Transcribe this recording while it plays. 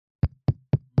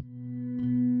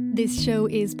This show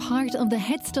is part of the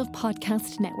Head Stuff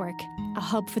Podcast Network, a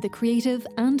hub for the creative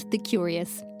and the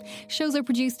curious. Shows are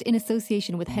produced in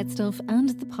association with Head Stuff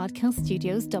and the Podcast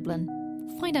Studios Dublin.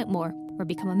 Find out more or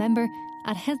become a member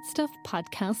at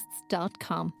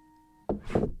headstuffpodcasts.com.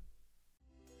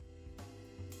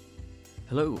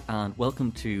 Hello and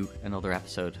welcome to another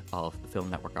episode of the Film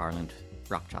Network Ireland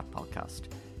Rap Chat podcast.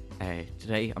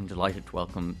 Today I'm delighted to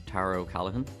welcome Tara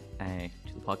Callaghan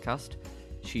to the podcast.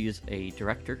 She is a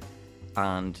director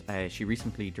and she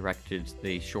recently directed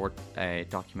the short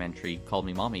documentary Call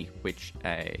Me Mommy, which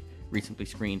recently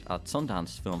screened at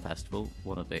Sundance Film Festival,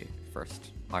 one of the first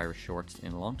Irish shorts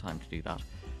in a long time to do that.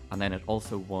 And then it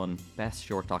also won Best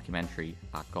Short Documentary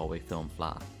at Galway Film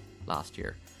Fleadh last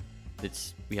year.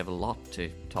 We have a lot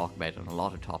to talk about and a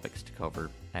lot of topics to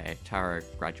cover. Tara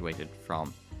graduated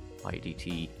from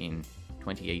IDT in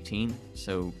 2018,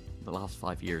 so the last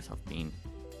 5 years have been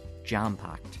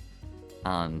jam-packed,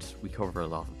 and we cover a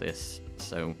lot of this.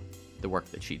 So the work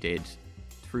that she did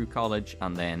through college,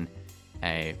 and then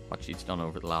what she's done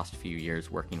over the last few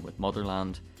years working with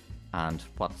Motherland, and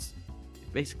what's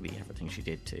basically everything she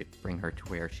did to bring her to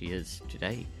where she is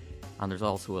today. And there's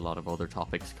also a lot of other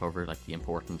topics covered, like the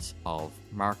importance of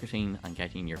marketing and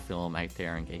getting your film out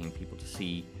there and getting people to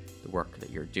see the work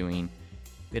that you're doing.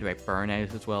 A bit about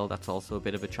burnout as well. That's also a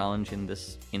bit of a challenge in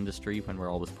this industry when we're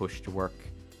always pushed to work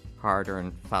harder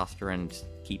and faster and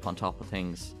keep on top of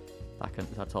things.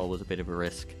 That's always a bit of a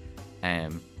risk.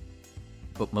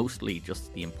 But mostly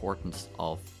just the importance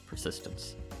of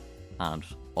persistence and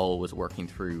always working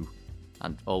through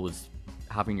and always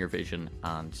having your vision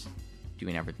and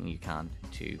doing everything you can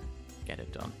to get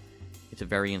it done. It's a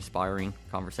very inspiring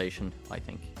conversation, I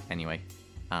think, anyway.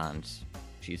 And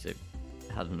she's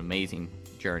had an amazing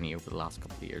journey over the last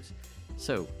couple of years.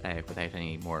 So, without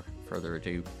any more further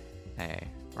ado,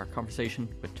 our conversation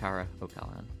with Tara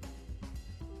O'Callaghan.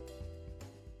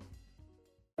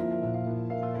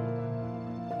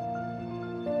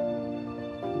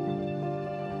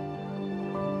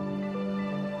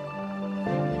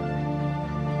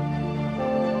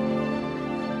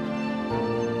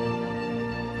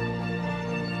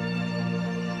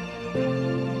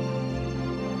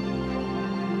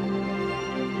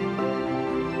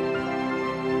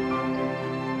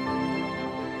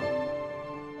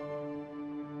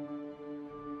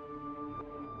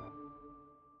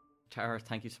 Tara,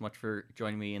 thank you so much for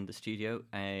joining me in the studio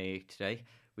today.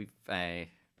 We've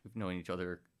known each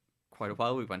other quite a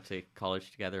while. We went to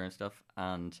college together and stuff,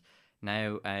 and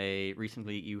now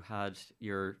recently you had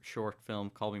your short film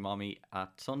Call Me Mommy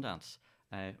at Sundance.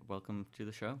 Welcome to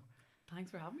the show.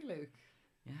 Thanks for having me, Luke.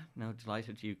 Yeah, no,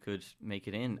 delighted you could make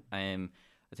it in. I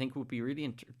think it would be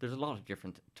really there's a lot of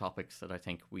different topics that I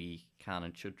think we can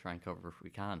and should try and cover if we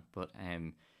can, but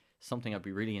something I'd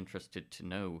be really interested to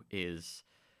know is,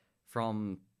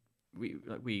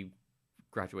 we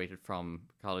graduated from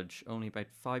college only about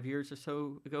 5 years or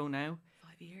so ago now.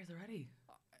 5 years already?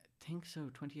 I think so,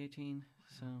 2018.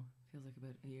 So feels like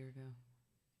about a year ago.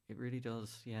 It really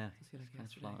does, yeah. I feel like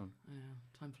yesterday. Flown. I know.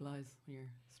 Time flies when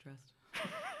you're stressed.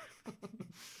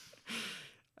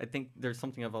 I think there's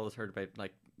something I've always heard about,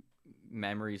 like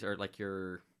memories, or like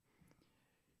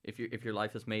if your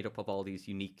life is made up of all these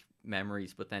unique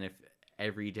memories, but then if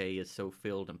every day is so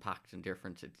filled and packed and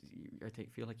different, I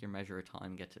feel like your measure of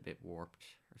time gets a bit warped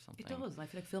or something. It does. I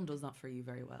feel like film does that for you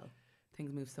very well.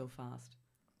 Things move so fast.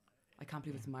 I can't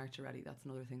believe it's March already. That's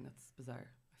another thing that's bizarre.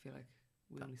 I feel like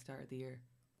we only started the year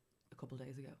a couple of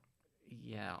days ago.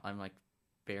 Yeah, I'm like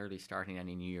barely starting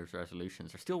any New Year's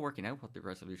resolutions. They're still working out what the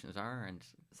resolutions are, and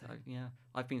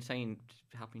I've been saying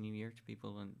Happy New Year to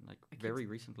people, and very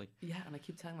recently. Yeah, and I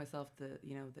keep telling myself that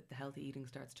the healthy eating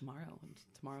starts tomorrow, and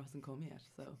tomorrow hasn't come yet,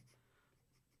 so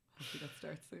hopefully that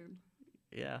starts soon.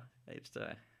 Yeah, it's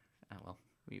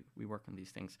we work on these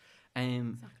things.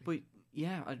 Exactly. But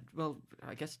yeah,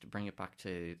 I guess to bring it back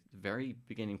to the very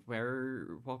beginning,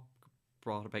 what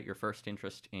brought about your first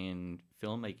interest in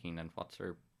filmmaking, and what sort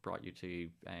of brought you to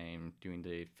doing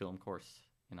the film course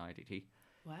in IDT?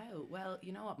 Wow. Well,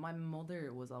 you know what? My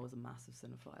mother was always a massive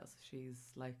cinephile. So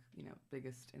she's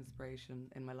biggest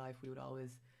inspiration in my life. We would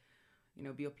always,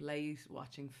 be up late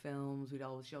watching films. She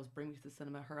always bring me to the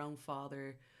cinema. Her own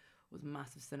father was a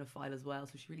massive cinephile as well.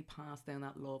 So she really passed down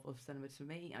that love of cinema to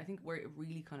me. I think where it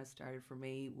really kind of started for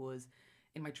me was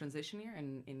in my transition year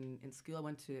in school. I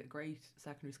went to a great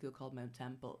secondary school called Mount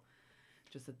Temple,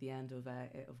 just at the end of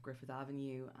Griffith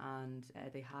Avenue, and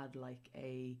they had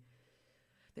a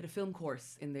film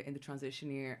course in the transition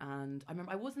year. And I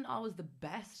remember I wasn't always the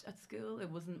best at school. It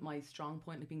wasn't my strong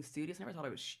point, being studious. I never thought I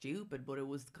was stupid, but it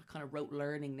was kind of rote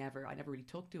learning. I never really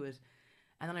took to it.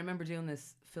 And then I remember doing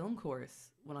this film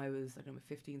course when I was, I don't know,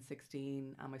 15,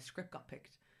 16, and my script got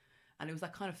picked. And it was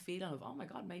that kind of feeling of, oh my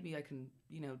God, maybe I can,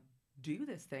 do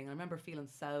this thing. I remember feeling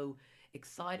so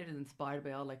excited and inspired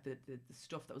by all like the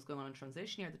stuff that was going on in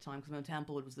transition year at the time, because Mount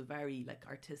Temple was a very like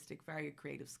artistic, very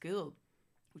creative school,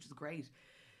 which is great.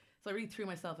 So I really threw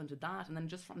myself into that. And then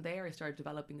just from there, I started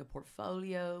developing a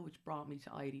portfolio, which brought me to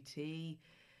IDT.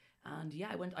 And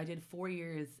yeah, I did 4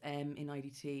 years in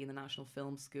IDT in the National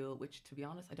Film School, which, to be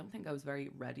honest, I don't think I was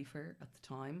very ready for at the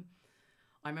time.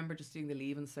 I remember just doing the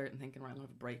leave insert and thinking, right, I'm going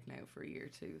to have a break now for a year or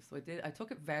two. So I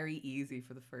took it very easy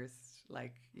for the first,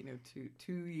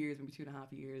 two years, maybe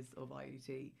 2.5 years of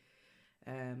IDT.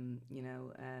 I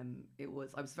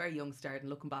was very young starting.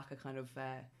 Looking back, I kind of,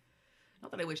 not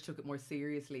that I wish took it more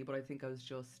seriously, but I think I was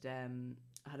just, I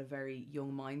had a very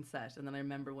young mindset. And then I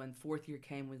remember when fourth year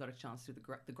came, we got a chance to do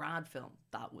the grad film.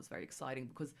 That was very exciting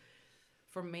because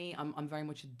for me, I'm very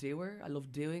much a doer. I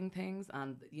love doing things.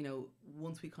 And,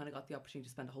 once we kind of got the opportunity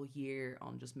to spend a whole year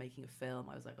on just making a film,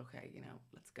 I was like, okay,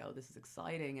 let's go. This is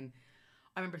exciting. And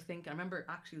I remember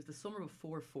actually it was the summer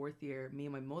before fourth year, me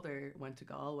and my mother went to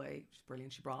Galway, which is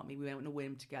brilliant. She brought me. We went on a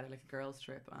whim together, like a girls'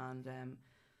 trip. And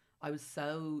I was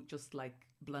so just like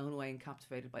blown away and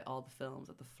captivated by all the films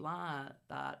at the flat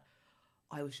that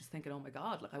I was just thinking, oh my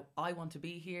God, like I want to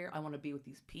be here. I want to be with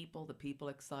these people. The people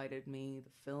excited me.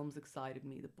 The films excited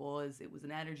me. The buzz. It was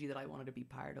an energy that I wanted to be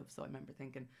part of. So I remember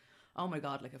thinking, oh my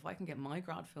God, like if I can get my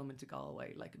grad film into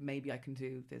Galway, like maybe I can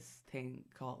do this thing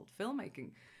called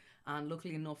filmmaking. And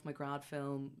luckily enough, my grad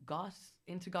film got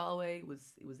into Galway.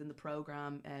 It was in the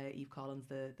programme. Eve Collins,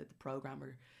 the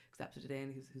programmer, accepted it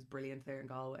in. Who's brilliant there in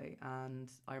Galway. And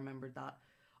I remembered that.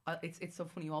 It's so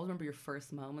funny. You always remember your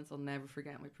first moments. I'll never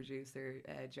forget my producer,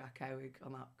 Jack Cowick,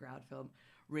 on that grad film,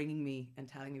 ringing me and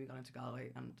telling me we got into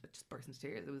Galway, and it just burst into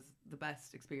tears. It was the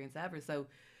best experience ever. So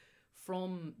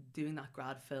from doing that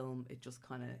grad film, it just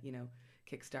kind of,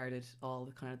 kick-started all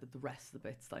the kind of the rest of the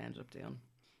bits that I ended up doing.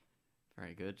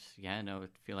 Very good. Yeah, no, I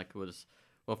feel like it was,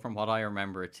 well, from what I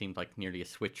remember, it seemed like nearly a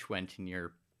switch went in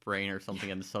your brain or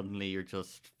something, and suddenly you're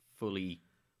just fully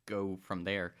go from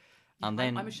there. And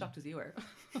then I'm as shocked as you are.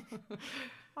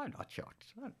 I'm not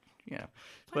shocked. Thanks,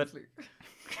 But Luke.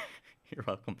 you're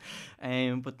welcome.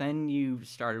 But then you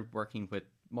started working with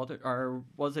Mother, or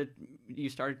was it you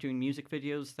started doing music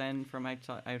videos then from out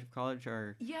of college,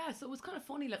 or? Yeah, so it was kind of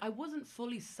funny. Like I wasn't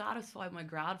fully satisfied with my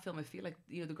grad film. I feel like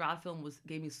the grad film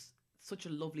gave me such a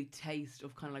lovely taste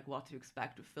of kind of like what to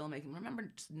expect with filmmaking. I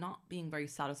remember just not being very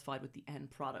satisfied with the end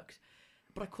product.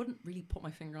 But I couldn't really put my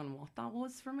finger on what that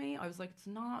was for me. I was like, it's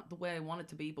not the way I want it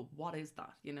to be, but what is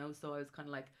that, So I was kind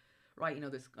of like, right, I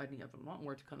have a lot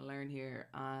more to kind of learn here.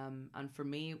 And for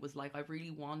me, it was like I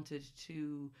really wanted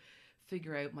to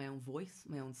figure out my own voice,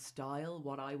 my own style,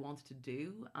 what I wanted to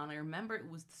do. And I remember it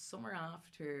was the summer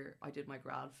after I did my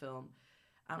grad film.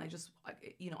 And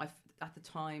at the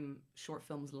time, short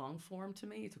film was long form to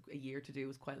me. It took a year to do. It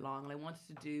was quite long. And I wanted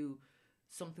to do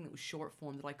something that was short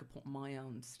form that I could put my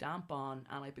own stamp on,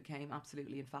 and I became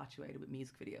absolutely infatuated with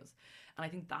music videos. And I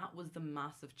think that was the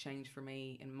massive change for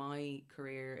me in my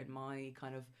career, in my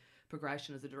kind of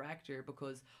progression as a director,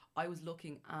 because I was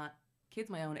looking at kids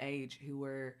my own age who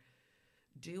were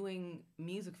doing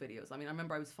music videos. I mean, I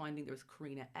remember I was finding there was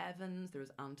Karina Evans, there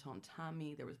was Anton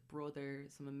Tammy, there was Brother,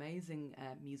 some amazing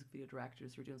music video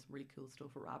directors who were doing some really cool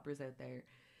stuff for rappers out there.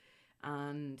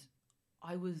 And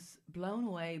I was blown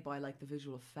away by like the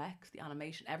visual effects, the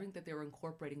animation, everything that they were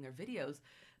incorporating in their videos.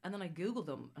 And then I Googled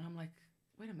them and I'm like,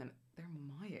 wait a minute, they're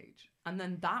my age. And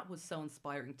then that was so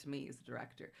inspiring to me as a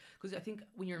director. Because I think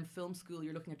when you're in film school,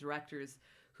 you're looking at directors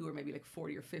who are maybe like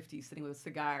 40 or 50 sitting with a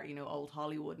cigar, old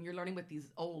Hollywood. And you're learning with these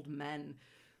old men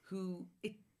who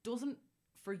it doesn't,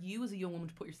 for you as a young woman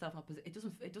to put yourself up,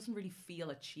 it doesn't really feel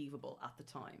achievable at the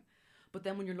time. But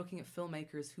then when you're looking at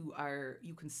filmmakers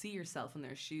you can see yourself in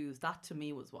their shoes, that to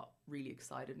me was what really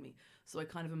excited me. So I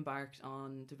kind of embarked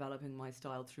on developing my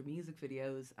style through music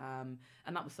videos, and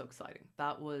that was so exciting.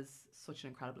 That was such an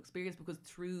incredible experience because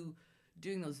through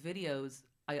doing those videos,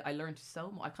 I learned so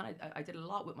much. I did a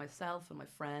lot with myself and my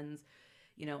friends,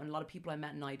 and a lot of people I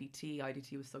met in IDT.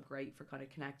 IDT was so great for kind of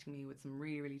connecting me with some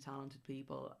really, really talented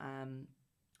people.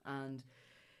 And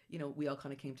we all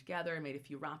kind of came together. I made a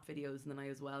few rap videos, and then I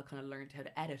as well kind of learned how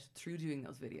to edit through doing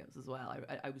those videos as well.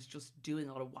 I was just doing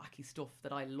a lot of wacky stuff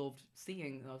that I loved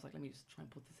seeing, and I was like, let me just try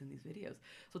and put this in these videos.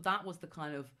 So that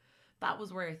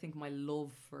was where I think my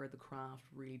love for the craft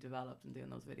really developed in doing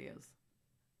those videos.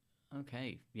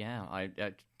 Okay, yeah, I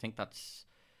think that's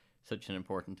such an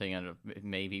important thing, and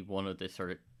maybe one of the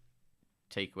sort of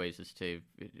takeaways is to,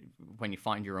 when you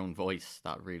find your own voice,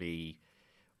 that really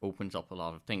opens up a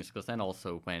lot of things, because then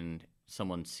also when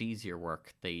someone sees your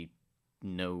work, they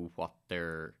know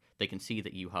they can see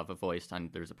that you have a voice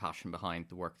and there's a passion behind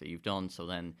the work that you've done. So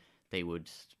then they would,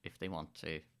 if they want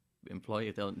to employ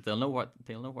you, they'll know what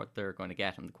they're going to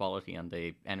get, and the quality and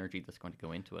the energy that's going to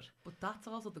go into it. But that's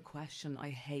also the question I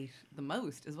hate the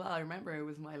most as well. I remember it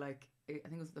was my I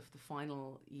think it was the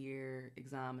final year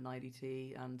exam in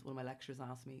IDT, and one of my lecturers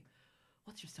asked me,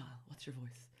 "What's your style? What's your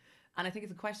voice?" And I think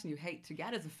it's a question you hate to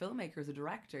get as a filmmaker, as a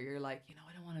director. You're like,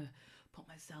 I don't want to put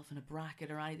myself in a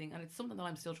bracket or anything, and it's something that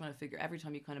I'm still trying to figure. Every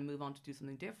time you kind of move on to do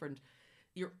something different,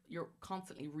 you're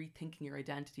constantly rethinking your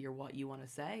identity or what you want to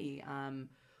say,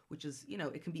 which is,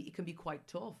 it can be quite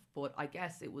tough. But I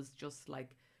guess it was just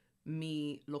like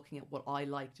me looking at what I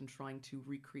liked and trying to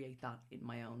recreate that in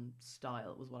my own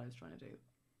style was what I was trying to do.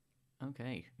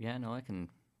 Okay, yeah, no, I can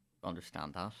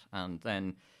understand that. And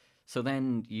then, so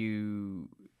then you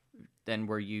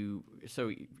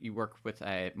work with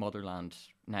Motherland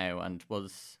now, and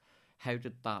how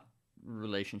did that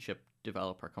relationship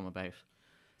develop or come about?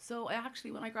 So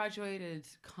when I graduated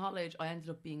college, I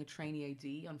ended up being a trainee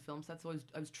AD on film sets. So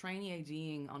I was trainee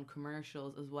ADing on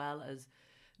commercials as well as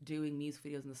doing music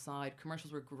videos on the side.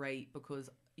 Commercials were great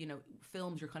because,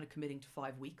 films, you're kind of committing to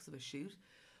 5 weeks of a shoot.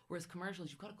 Whereas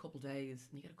commercials, you've got a couple days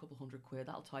and you get a couple £100.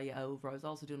 That'll tie you over. I was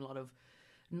also doing a lot of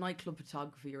nightclub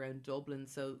photography around Dublin.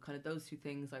 So kind of those two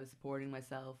things, I was supporting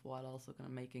myself while also kind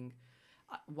of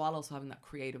while also having that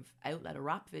creative outlet of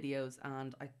rap videos.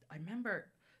 And I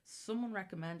remember someone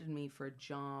recommended me for a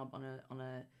job on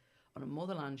a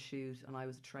Motherland shoot, and I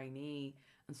was a trainee,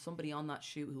 and somebody on that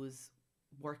shoot who was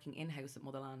working in-house at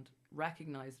Motherland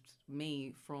recognized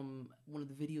me from one of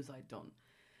the videos I'd done.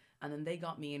 And then they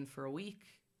got me in for a week,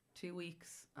 2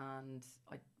 weeks, and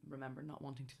I remember not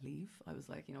wanting to leave. I was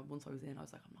like, once I was in, I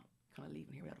was like, I'm not kind of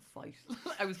leaving here without a fight.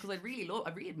 Because I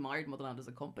really admired Motherland as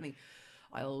a company.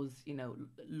 I always,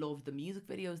 loved the music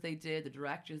videos they did, the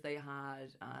directors they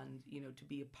had, and, to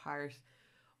be a part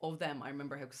of them. I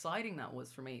remember how exciting that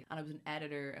was for me. And I was an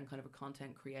editor and kind of a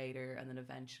content creator, and then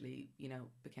eventually,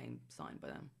 became signed by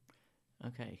them.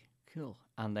 Okay, cool.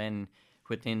 And then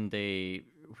within the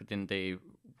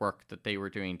work that they were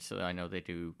doing, so I know they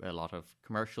do a lot of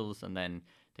commercials, and then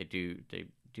they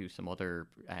do some other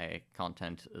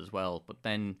content as well. But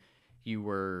then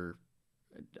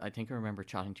I think I remember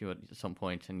chatting to you at some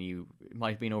point, and it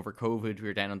might have been over COVID. We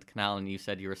were down on the canal, and you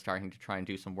said you were starting to try and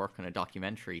do some work on a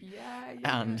documentary. Yeah.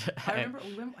 And I remember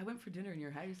I went for dinner in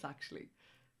your house, actually.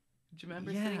 Do you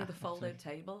remember sitting at the fold-out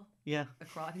table? Yeah.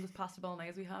 I think it was pasta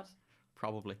bolognese we had.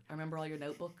 Probably. I remember all your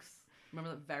notebooks. I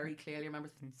remember that very clearly. I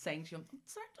remember saying to you, I'm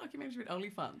starting a documentary with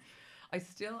OnlyFans. I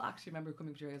still actually remember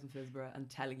coming to your house in Fisborough and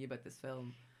telling you about this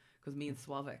film. Because me and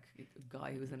Sławek, a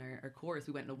guy who was in our course,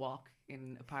 we went on a walk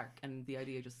in a park, and the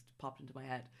idea just popped into my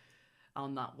head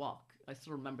on that walk. I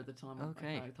still remember the time I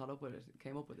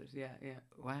came up with it. Yeah.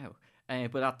 Wow.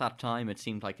 But at that time, it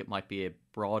seemed like it might be a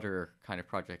broader kind of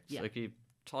project. Yeah. So could you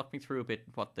talk me through a bit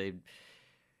what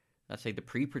let's say the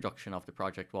pre-production of the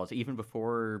project was, even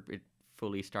before it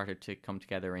fully started to come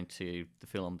together into the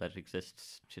film that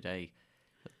exists today?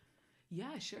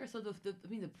 Yeah, sure. So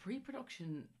the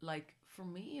pre-production, for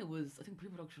me, it was, I think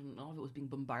pre-production, all of it was being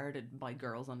bombarded by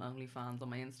girls on OnlyFans on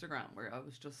my Instagram, where I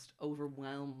was just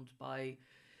overwhelmed by,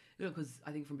 because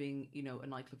I think from being, a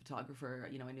nightclub photographer,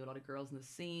 I knew a lot of girls in the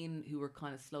scene who were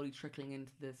kind of slowly trickling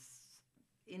into this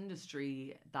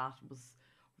industry that was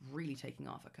really taking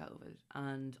off at COVID.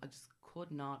 And I just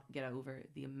could not get over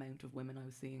the amount of women I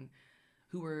was seeing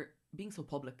who were being so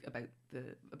public about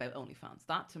OnlyFans.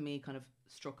 That to me kind of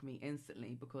struck me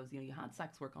instantly, because you had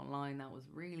sex work online. That was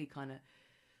really kind of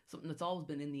something that's always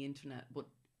been in the internet, but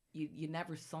you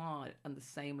never saw it on the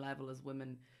same level as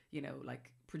women,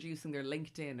 producing their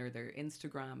LinkedIn or their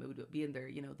Instagram. It would be in their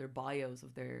their bios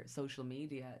of their social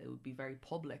media. It would be very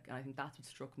public, and I think that's what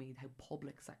struck me, how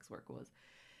public sex work was.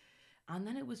 And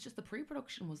then it was just the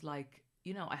pre-production was I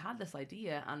had this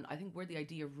idea, and I think where the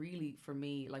idea really, for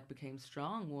me, became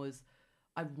strong was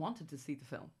I wanted to see the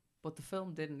film, but the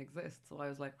film didn't exist. So I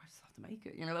was like, I just have to make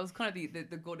it. That was kind of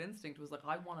the good instinct, was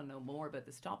I want to know more about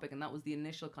this topic. And that was the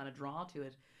initial kind of draw to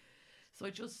it. So I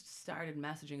just started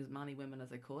messaging as many women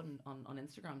as I could on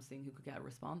Instagram, seeing who could get a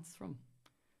response from.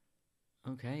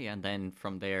 Okay, and then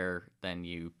from there, then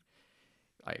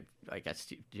I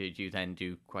guess, did you then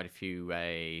do quite a few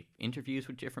interviews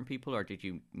with different people, or did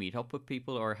you meet up with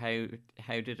people, or how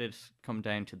did it come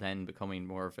down to then becoming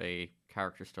more of a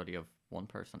character study of one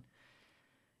person?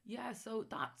 Yeah, so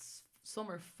that's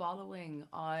summer following.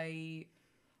 I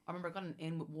remember I got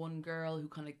in with one girl who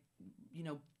kind of,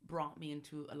 brought me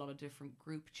into a lot of different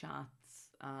group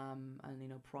chats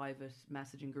and private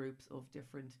messaging groups of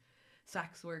different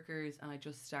sex workers, and I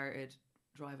just started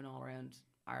driving all around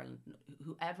Ireland.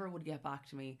 Whoever would get back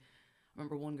to me. I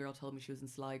remember one girl told me she was in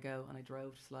Sligo, and I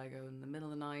drove to Sligo in the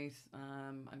middle of the night,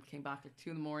 and came back like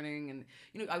 2 a.m.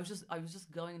 And I was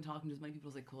just going and talking to as many people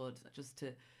as I could, just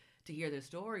to hear their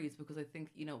stories, because I think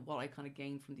what I kind of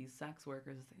gained from these sex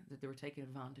workers is that they were taking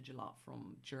advantage a lot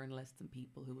from journalists and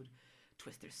people who would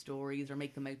twist their stories or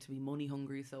make them out to be money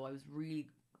hungry. So I was really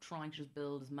trying to just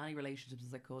build as many relationships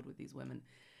as I could with these women,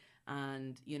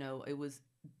 and it was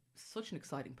such an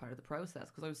exciting part of the process,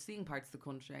 because I was seeing parts of the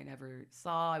country I never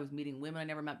saw. I was meeting women I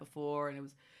never met before, and it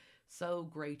was so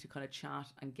great to kind of chat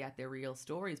and get their real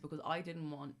stories, because I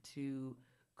didn't want to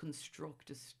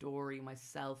construct a story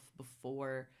myself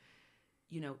before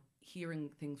hearing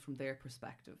things from their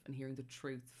perspective and hearing the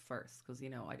truth first, because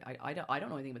I don't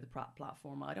know anything about the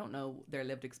platform. I don't know their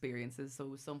lived experiences, so it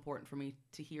was so important for me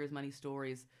to hear as many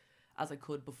stories as I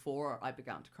could before I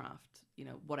began to craft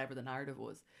whatever the narrative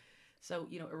was. So,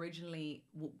 originally,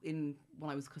 when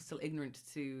I was still ignorant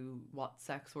to what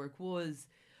sex work was,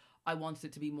 I wanted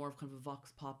it to be more of kind of a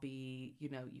vox poppy, you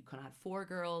kind of had 4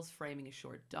 girls framing a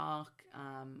short doc,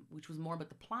 which was more about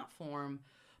the platform.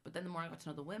 But then the more I got to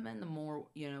know the women, the more,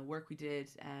 work we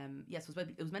did. Yes, it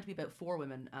was meant to be about 4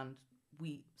 women, and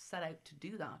we set out to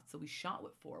do that. So we shot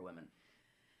with 4 women.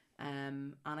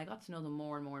 And I got to know them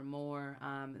more and more and more.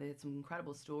 They had some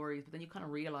incredible stories, but then you kind of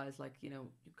realize, you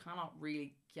cannot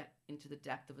really get into the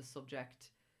depth of a subject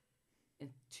in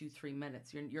 2-3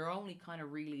 minutes. You're only kind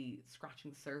of really scratching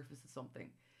the surface of something.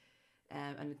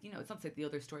 And it's not to say the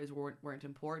other stories weren't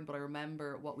important, but I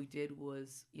remember what we did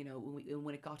was,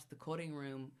 when it got to the cutting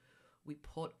room, we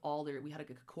had like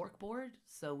a cork board,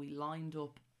 so we lined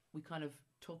up. We kind of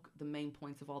took the main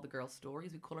points of all the girls'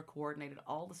 stories. We color coordinated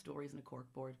all the stories in a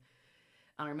cork board.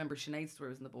 And I remember Sinead's story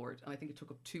was on the board, and I think it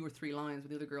took up 2 or 3 lines, but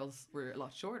the other girls were a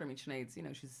lot shorter. I mean, Sinead's,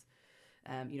 she's,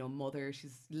 mother,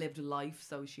 she's lived a life,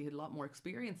 so she had a lot more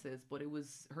experiences, but it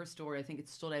was her story. I think it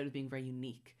stood out as being very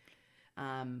unique.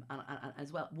 And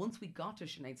as well, once we got to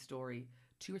Sinead's story,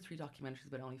 2 or 3 documentaries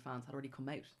about OnlyFans had already come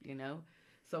out,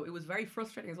 So it was very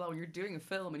frustrating as well when you're doing a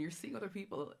film and you're seeing other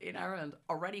people in Ireland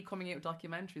already coming out with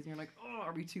documentaries, and you're like, oh,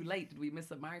 are we too late? Did we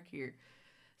miss a mark here?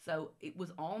 So it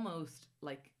was almost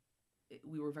like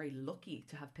we were very lucky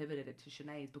to have pivoted it to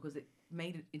Sinead's, because it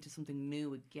made it into something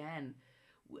new again.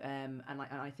 And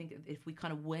I think if we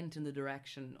kind of went in the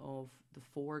direction of the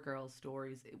 4 girls'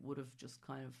 stories, it would have just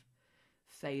kind of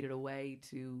faded away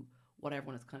to what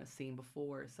everyone has kind of seen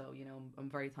before. So, I'm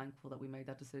very thankful that we made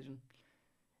that decision.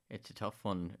 It's a tough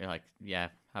one,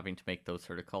 having to make those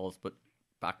sort of calls. But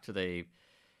back to I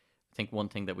think one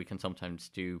thing that we can sometimes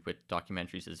do with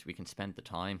documentaries is we can spend the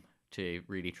time to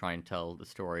really try and tell the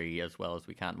story as well as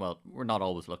we can. Well, we're not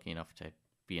always lucky enough to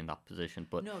be in that position,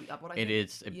 but it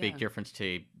is a big difference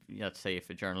to, let's say, if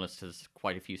a journalist has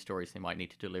quite a few stories they might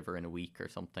need to deliver in a week or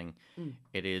something,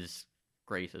 it is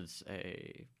great as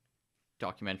a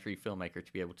documentary filmmaker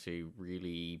to be able to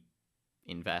really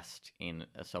invest in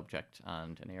a subject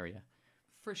and an area.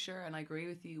 For sure, and I agree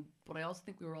with you, but I also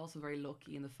think we were also very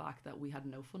lucky in the fact that we had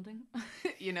no funding,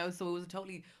 so it was a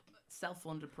totally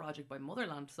self-funded project by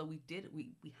Motherland. So we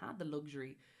had the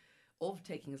luxury of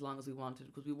taking as long as we wanted,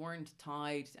 because we weren't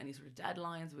tied to any sort of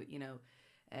deadlines with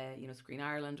Screen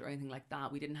Ireland or anything like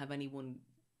that. We didn't have anything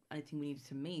we needed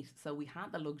to meet, so we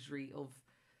had the luxury of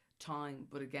time.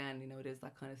 But again, it is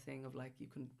that kind of thing of like, you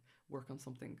can work on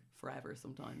something forever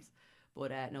sometimes.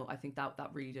 But no, I think that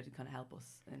really did kind of help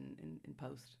us in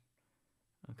post.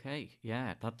 Okay,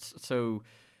 yeah, that's so.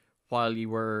 While you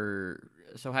were,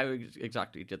 so how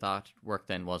exactly did that work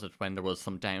then? Was it when there was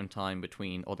some downtime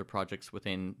between other projects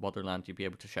within Motherland, you'd be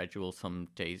able to schedule some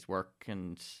days' work,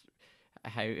 and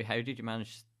how did you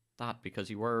manage that? Because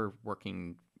you were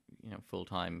working, full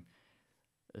time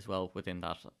as well within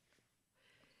that.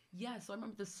 Yeah, so I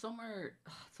remember the summer.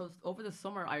 So over the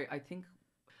summer, I think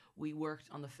we worked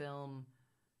on the film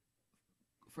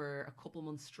for a couple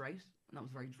months straight, and that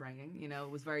was very draining. It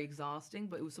was very exhausting,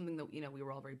 but it was something that we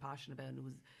were all very passionate about, and it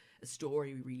was a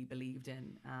story we really believed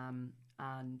in.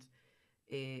 And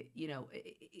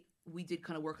we did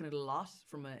kind of work on it a lot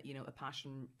from a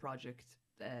passion project,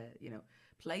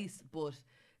 place. But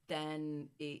then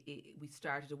we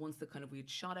started, once we had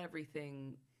shot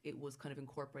everything, it was kind of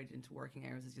incorporated into working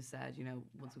hours, as you said.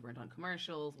 Once we weren't on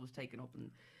commercials, it was taken up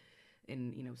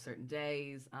in certain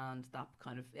days, and that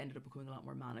kind of ended up becoming a lot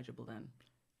more manageable then.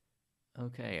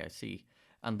 Okay, I see.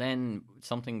 And then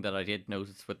something that I did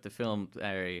notice with the film,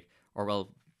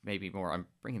 maybe more, I'm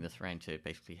bringing this around to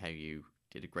basically how you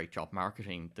did a great job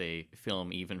marketing the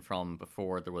film, even from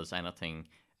before there was anything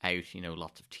out,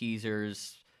 lots of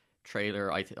teasers,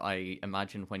 trailer. I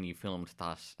imagine when you filmed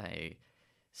that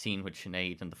scene with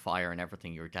Sinead and the fire and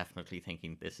everything, you're definitely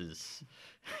thinking this is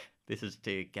this is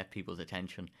to get people's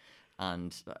attention.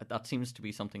 And that seems to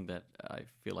be something that I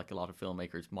feel like a lot of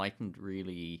filmmakers mightn't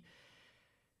really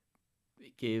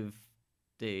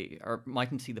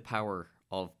mightn't see the power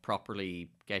of properly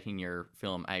getting your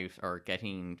film out, or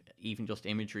getting even just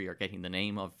imagery, or getting the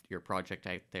name of your project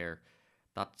out there.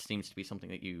 That seems to be something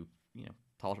that you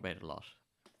thought about it a lot.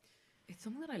 It's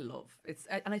something that I love.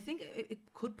 And I think it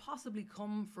could possibly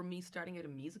come from me starting out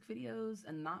in music videos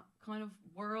and that kind of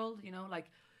world,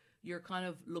 like you're kind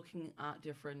of looking at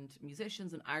different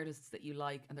musicians and artists that you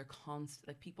like, and they're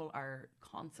people are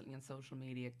constantly on social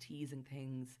media teasing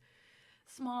things,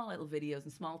 small little videos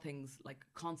and small things, like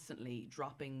constantly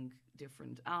dropping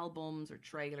different albums or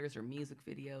trailers or music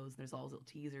videos. And there's always little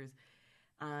teasers.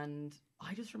 And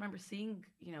I just remember seeing,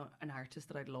 an artist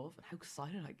that I'd love and how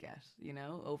excited I'd get,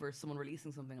 over someone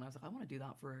releasing something. And I was like, I want to do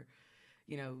that for,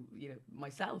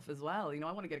 myself as well. I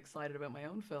want to get excited about my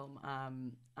own film.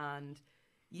 And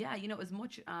yeah, as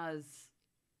much as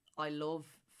I love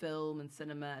film and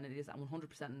cinema, and it is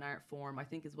 100% an art form, I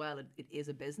think as well it is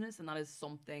a business, and that is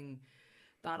something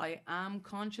that I am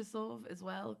conscious of as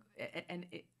well. And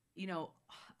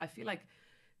I feel like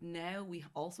now we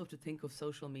also have to think of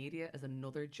social media as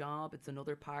another job. It's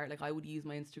another part. Like, I would use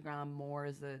my Instagram more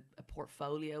as a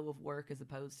portfolio of work as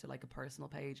opposed to like a personal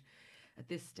page at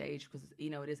this stage, because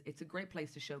it's a great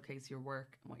place to showcase your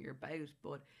work and what you're about.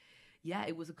 But yeah,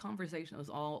 it was a conversation that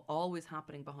was always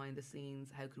happening behind the scenes.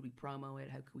 How could we promo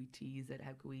it? How could we tease it?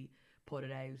 How could we put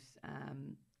it out?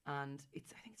 And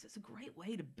I think it's a great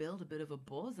way to build a bit of a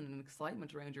buzz and an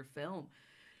excitement around your film.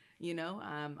 And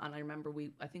I remember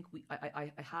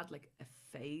I had like a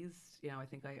phase, I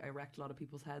think I wrecked a lot of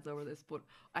people's heads over this, but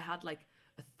I had like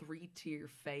a 3-tier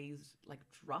phase, like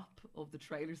drop of the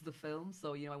trailers of the film.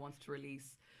 So, I wanted to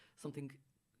release something,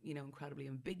 incredibly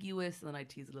ambiguous, and then I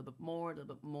teased a little bit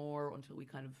more until we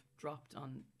kind of dropped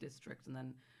on District, and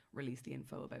then released the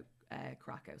info about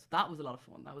Krakow. So that was a lot of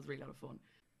fun. That was really a lot of fun.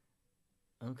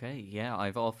 Okay, yeah,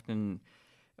 I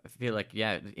feel like,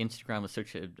 Instagram is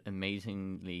such an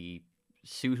amazingly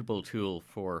suitable tool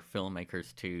for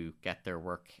filmmakers to get their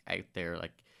work out there.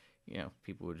 Like,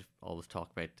 people would always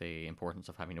talk about the importance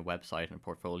of having a website and a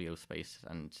portfolio space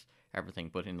and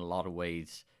everything, but in a lot of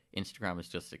ways, Instagram is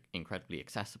just incredibly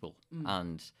accessible,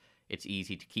 and it's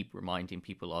easy to keep reminding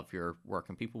people of your work,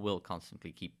 and people will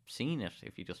constantly keep seeing it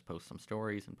if you just post some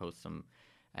stories and post some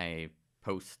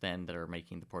posts then that are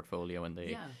making the portfolio and the...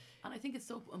 Yeah, and I think it's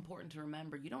so important to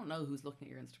remember, you don't know who's looking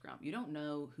at your Instagram. You don't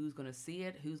know who's going to see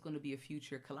it, who's going to be a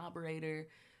future collaborator,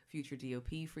 future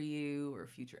DOP for you, or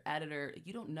future editor.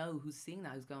 You don't know who's seeing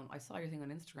that, who's going, I saw your thing on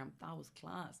Instagram, that was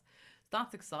class.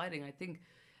 That's exciting. I think,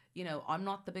 I'm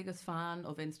not the biggest fan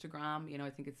of Instagram. I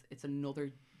think it's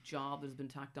another job that's been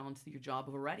tacked on to your job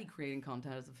of already creating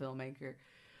content as a filmmaker.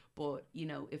 But,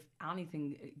 if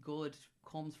anything good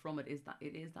comes from it, is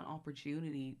that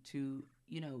opportunity to,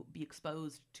 be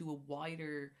exposed to a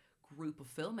wider group of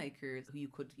filmmakers who you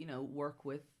could, work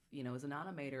with, as an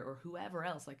animator or whoever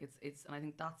else. Like, it's, and I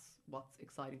think that's what's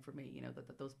exciting for me,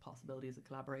 that those possibilities of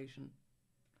collaboration.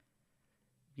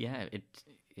 Yeah,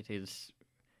 it is.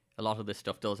 A lot of this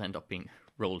stuff does end up being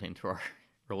rolled into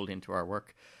our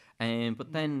work.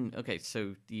 But then, okay,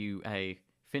 so you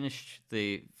finished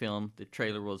the film, the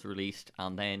trailer was released,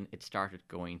 and then it started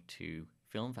going to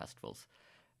film festivals.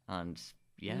 And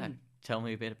tell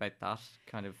me a bit about that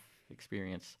kind of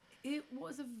experience. It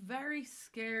was a very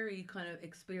scary kind of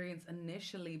experience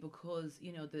initially, because,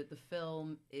 the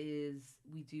film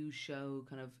we do show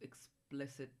kind of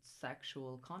explicit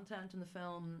sexual content in the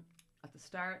film at the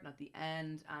start and at the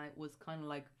end, and it was kind of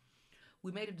like,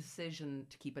 we made a decision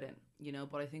to keep it in,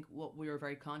 but I think what we were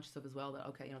very conscious of as well, that,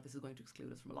 okay, this is going to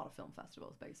exclude us from a lot of film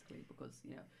festivals, basically, because,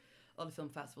 a lot of film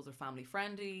festivals are family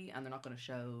friendly and they're not going to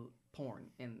show porn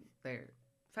in their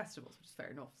festivals, which is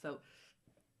fair enough. So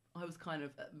I was kind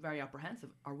of very apprehensive.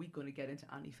 Are we going to get into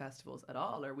any festivals at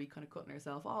all? Are we kind of cutting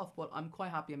ourselves off? But I'm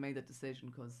quite happy I made that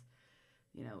decision, because,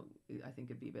 I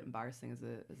think it'd be a bit embarrassing as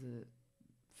a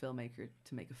filmmaker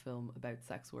to make a film about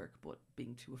sex work, but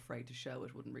being too afraid to show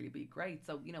it wouldn't really be great.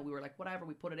 So, we were like, whatever,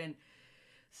 we put it in.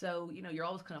 So, you're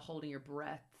always kind of holding your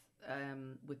breath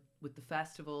with the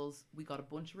festivals. We got a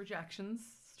bunch of rejections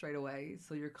straight away,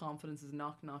 so your confidence is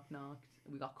knocked.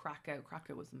 We got Krakow.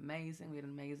 Krakow was amazing. We had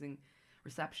an amazing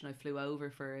reception. I flew over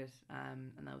for it,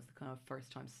 and that was the kind of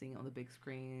first time seeing it on the big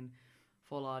screen,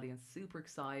 full audience, super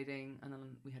exciting. And then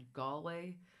we had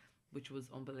Galway, which was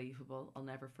unbelievable. I'll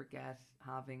never forget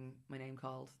having my name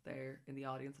called there in the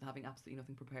audience and having absolutely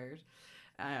nothing prepared,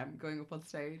 going up on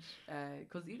stage.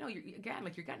 Because again,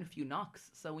 like, you're getting a few knocks,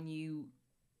 so when you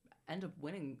end up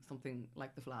winning something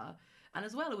like the Fla. And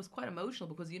as well, it was quite emotional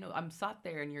because I'm sat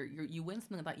there and you win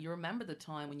something like that. You remember the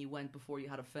time when you went before you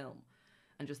had a film,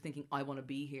 and just thinking, I want to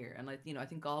be here. And I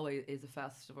think Galway is a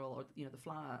festival, or the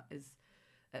Fla is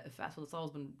a festival that's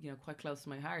always been quite close to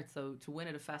my heart. So to win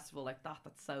at a festival like that,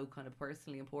 that's so kind of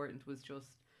personally important, was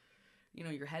just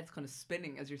your head's kind of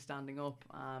spinning as you're standing up,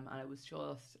 and it was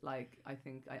just like, I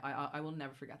think I will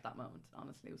never forget that moment.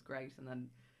 Honestly, it was great. And then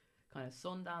kind of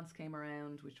Sundance came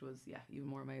around, which was even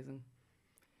more amazing.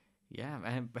 Yeah,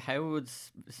 how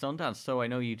was Sundance? So I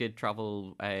know you did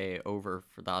travel over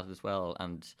for that as well,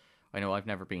 and I know I've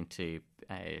never been to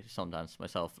Sundance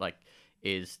myself. Like,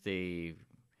 I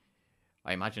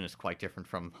imagine it's quite different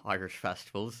from Irish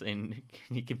festivals. Can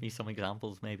you give me some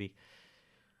examples, maybe?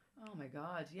 Oh my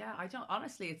God, yeah. I don't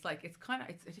honestly. It's like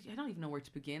I don't even know where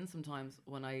to begin sometimes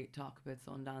when I talk about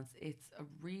Sundance. It's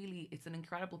an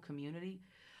incredible community.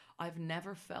 I've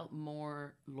never felt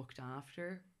more looked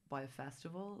after by a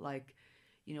festival. Like,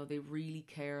 they really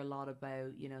care a lot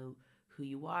about, who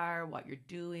you are, what you're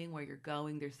doing, where you're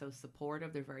going. They're so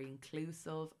supportive. They're very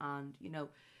inclusive. And,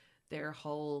 their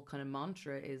whole kind of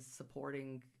mantra is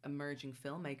supporting emerging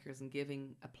filmmakers and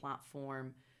giving a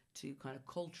platform to kind of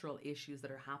cultural issues that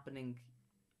are happening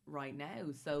right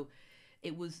now. So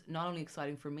it was not only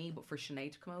exciting for me, but for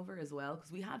Sinead to come over as well,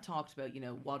 because we had talked about,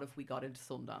 what if we got into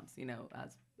Sundance,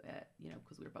 as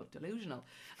because we were both delusional,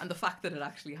 and the fact that it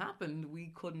actually happened,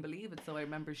 we couldn't believe it. So I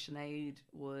remember Sinead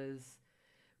was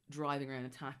driving around in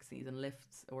taxis and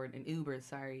lifts, or in Ubers,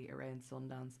 sorry, around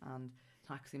Sundance, and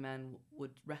taxi men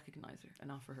would recognise her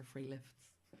and offer her free lifts.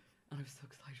 And I was so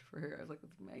excited for her. I was like,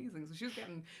 that's amazing. So she was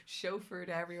getting chauffeured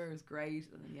everywhere. It was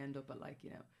great. And then you end up at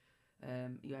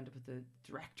you end up at the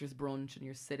director's brunch, and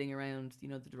you're sitting around,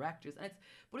 the directors. And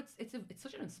it's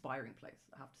such an inspiring place,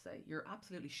 I have to say. You're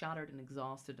absolutely shattered and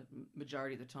exhausted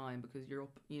majority of the time because you're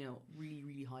up, really,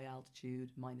 really high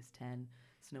altitude, -10,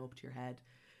 snow up to your head.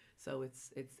 So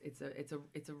it's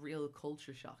a real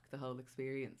culture shock, the whole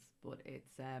experience. But it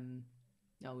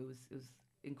was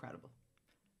incredible.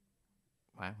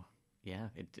 Wow. Yeah,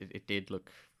 it did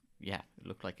look, it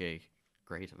looked like a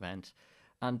great event.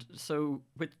 And so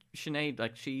with Sinead,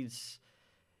 like, she's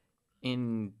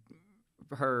in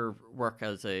her work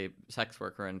as a sex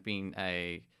worker and being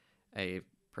a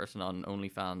person on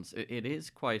OnlyFans, it is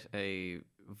quite a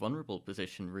vulnerable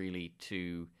position, really,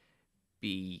 to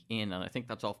be in. And I think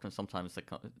that's often sometimes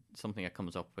something that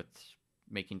comes up with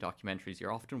making documentaries.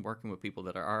 You're often working with people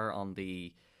that are on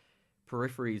the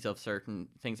peripheries of certain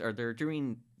things, or they're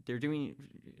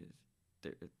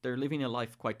living a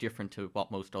life quite different to what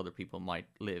most other people might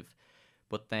live.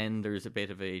 But then there's a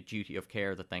bit of a duty of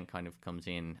care that then kind of comes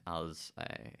in as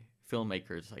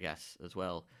filmmakers, I guess, as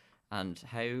well. And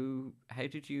how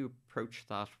did you approach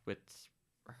that with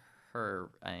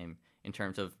her, in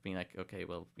terms of being like, okay,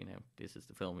 well, this is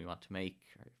the film we want to make?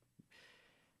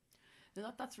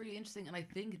 Now that's really interesting, and I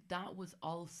think that was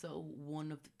also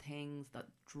one of the things that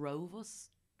drove us,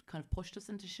 kind of pushed us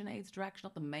into Sinead's direction.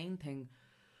 Not the main thing,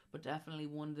 but definitely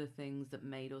one of the things that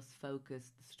made us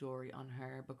focus the story on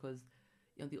her, because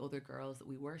the other girls that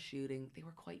we were shooting, they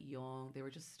were quite young, they were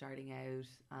just starting out,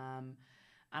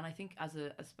 and I think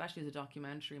especially as a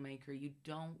documentary maker, you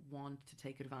don't want to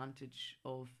take advantage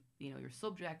of your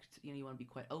subject. You want to be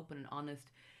quite open and honest.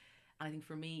 And I think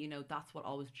for me, that's what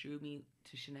always drew me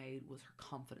to Sinead, was her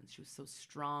confidence. She was so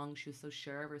strong, she was so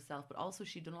sure of herself, but also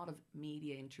she'd done a lot of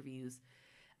media interviews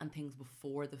and things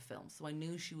before the film. So I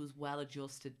knew she was well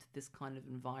adjusted to this kind of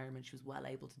environment. She was well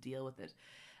able to deal with it.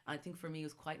 And I think for me it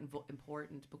was quite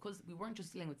important, because we weren't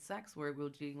just dealing with sex work, we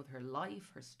were dealing with her life,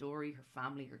 her story, her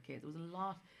family, her kids. It was a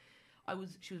lot.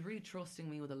 She was really trusting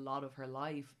me with a lot of her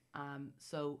life.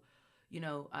 So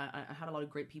I had a lot of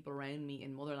great people around me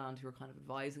in Motherland who were kind of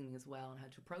advising me as well on how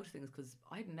to approach things, because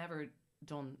I'd never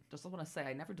done, just want to say,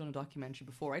 I'd never done a documentary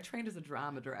before. I trained as a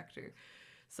drama director.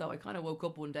 So I kind of woke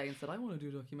up one day and said, I want to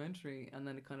do a documentary. And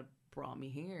then it kind of brought me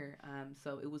here.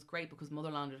 So it was great because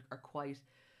Motherland are quite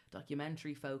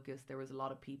documentary focused. There was a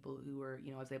lot of people who were,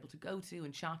 I was able to go to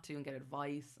and chat to and get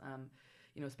advice.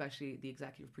 Especially the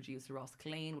executive producer, Ross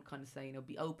Callaghan, would kind of say,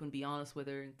 be open, be honest with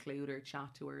her, include her,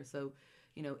 chat to her. So,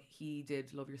 he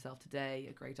did Love Yourself Today,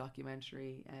 a great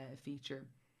documentary feature.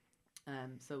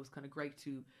 So it was kind of great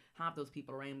to have those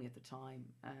people around me at the time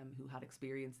who had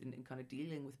experience in kind of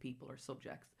dealing with people or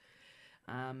subjects.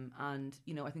 And,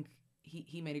 I think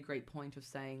he made a great point of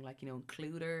saying, like,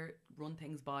 include her, run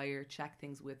things by her, check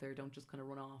things with her, don't just kind of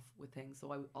run off with things.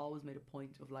 So I always made a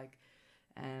point of, like,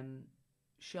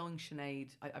 showing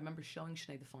Sinead. I remember showing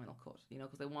Sinead the final cut,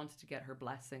 because I wanted to get her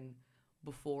blessing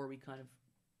before we kind of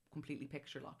completely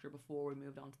picture locked her, before we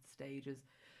moved on to the stages.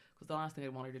 Because the last thing I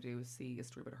want her to do is see a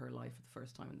story about her life for the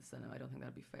first time in the cinema. I don't think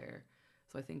that'd be fair.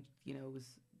 So I think, it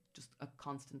was just a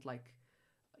constant, like,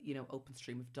 open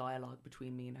stream of dialogue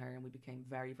between me and her, and we became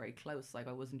very, very close. Like,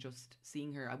 I wasn't just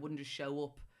seeing her. I wouldn't just show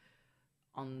up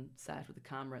on set with a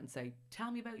camera and say,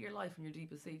 tell me about your life and your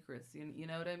deepest secrets. You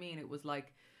know what I mean? It was,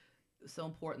 like, so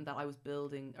important that I was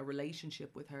building a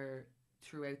relationship with her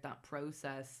throughout that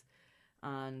process,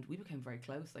 and we became very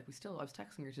close. Like, I was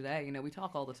texting her today, we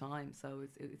talk all the time, so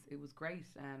it was great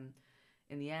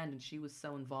in the end. And she was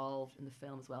so involved in the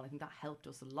film as well. I think that helped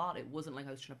us a lot. It wasn't like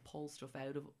I was trying to pull stuff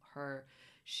out of her.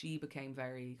 She became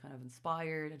very kind of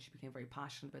inspired, and she became very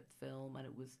passionate about the film, and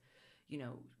it was,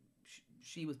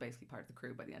 she was basically part of the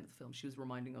crew by the end of the film. She was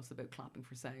reminding us about clapping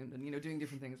for sound and, doing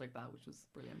different things like that, which was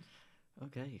brilliant.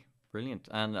 Okay, brilliant.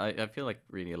 And I feel like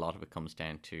really a lot of it comes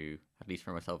down to, at least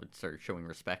for myself, it's sort of showing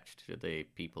respect to the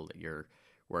people that you're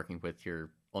working with.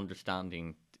 You're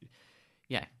understanding,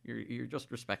 you're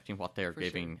just respecting what they're For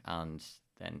giving, sure. and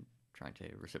then trying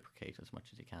to reciprocate as much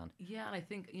as you can. Yeah, and I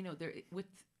think, there with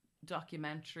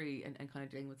documentary and kind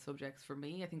of dealing with subjects, for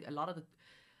me, I think a lot of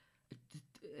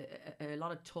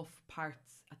tough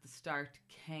parts at the start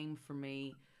came for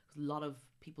me because a lot of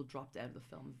people dropped out of the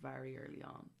film very early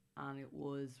on, and it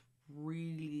was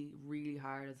really, really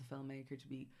hard as a filmmaker to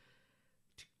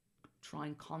try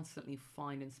and constantly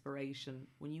find inspiration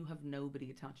when you have nobody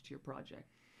attached to your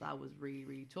project. That was really,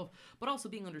 really tough. But also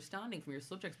being understanding from your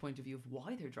subject's point of view of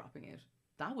why they're dropping out.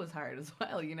 That was hard as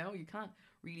well, you can't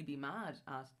really be mad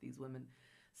at these women.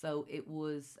 So it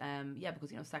was,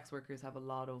 because, sex workers have a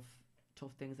lot of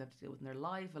tough things they have to deal with in their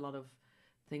life, a lot of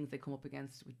things they come up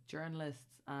against with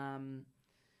journalists.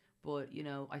 But,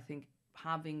 I think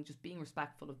being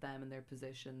respectful of them and their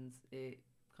positions, it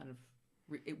kind of,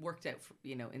 it worked out,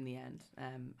 in the end,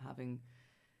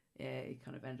 it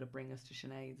kind of ended up bringing us to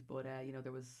Sinead's. But,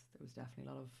 there was definitely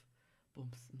a lot of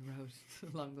bumps in the road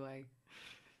along the way.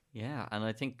 Yeah, and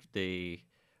I think I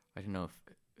don't know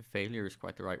if failure is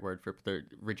quite the right word for it, but the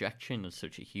rejection is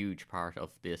such a huge part of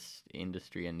this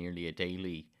industry and nearly a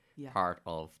daily part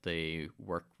of the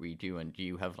work we do. And do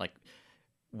you have, like,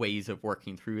 ways of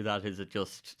working through that? Is it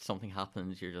just something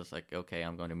happens, you're just like, okay,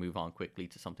 I'm going to move on quickly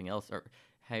to something else? Or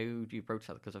how do you approach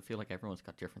that? Because I feel like everyone's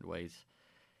got different ways.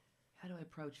 How do I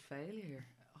approach failure?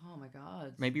 Oh my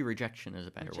God. Maybe rejection is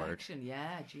a better word. Rejection,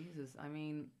 yeah, Jesus. I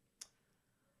mean,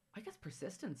 I guess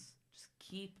persistence. Just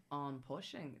keep on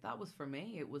pushing. That was for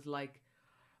me. It was like,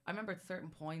 I remember at certain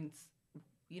points,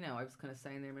 I was kind of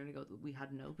saying there a minute ago that we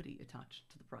had nobody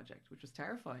attached to the project, which was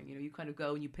terrifying. You kind of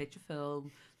go and you pitch a film,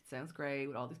 it sounds great,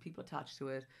 with all these people attached to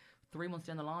it. 3 months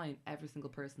down the line, every single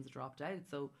person's dropped out.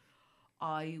 So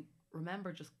I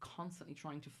remember just constantly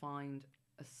trying to find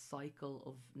a cycle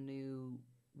of new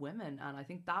women. And I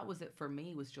think that was it for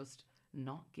me, was just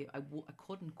not give. I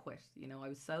couldn't quit. I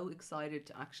was so excited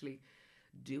to actually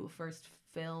do a first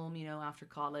film, after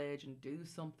college and do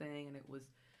something, and it was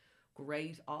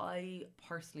great. I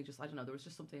personally just, I don't know, there was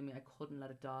just something in me, I couldn't let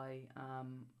it die.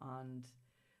 And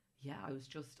yeah, I was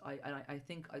just, I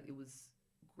think it was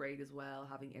great as well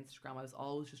having Instagram. I was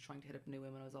always just trying to hit up new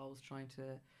women. I was always trying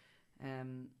to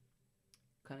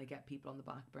kind of get people on the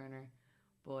back burner.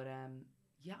 But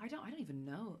yeah, I don't even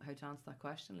know how to answer that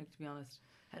question. Like, to be honest,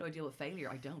 how do I deal with failure?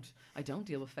 I don't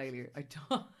deal with failure. I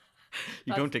don't.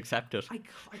 You don't accept it. I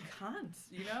can't.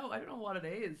 I don't know what it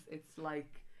is. It's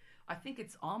like, I think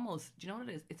it's almost, do you know what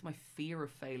it is? It's my fear of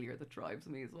failure that drives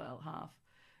me as well, half.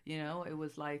 It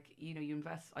was like, you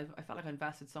invest, I felt like I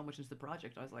invested so much into the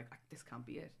project. I was like, this can't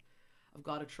be it. I've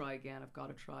got to try again. I've got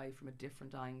to try from a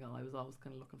different angle. I was always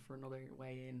kind of looking for another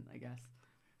way in, I guess.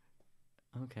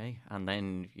 Okay. And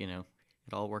then,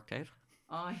 it all worked out.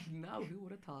 I know. Who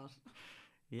would have thought?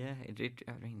 Yeah,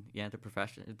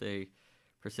 the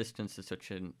persistence is such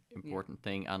an important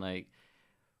thing. And I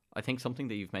think something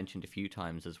that you've mentioned a few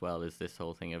times as well is this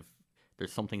whole thing of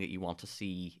there's something that you want to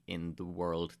see in the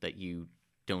world that you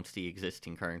don't see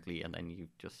existing currently, and then you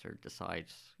just sort of decide,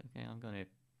 okay, I'm going to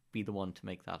be the one to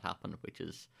make that happen, which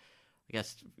is, I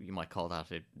guess you might call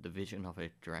that the vision of a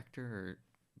director or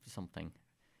something.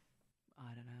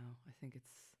 I don't know. I think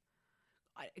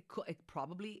it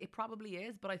probably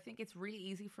is, but I think it's really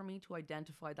easy for me to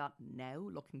identify that now,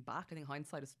 looking back. I think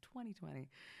hindsight is 20/20.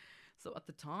 So at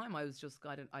the time, I was just,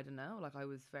 I don't know, like, I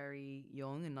was very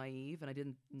young and naive, and I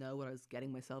didn't know what I was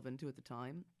getting myself into at the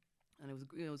time. and it was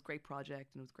it was a great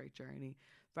project and it was a great journey.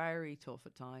 Very tough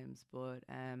at times, but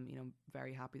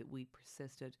very happy that we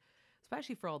persisted,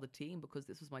 especially for all the team because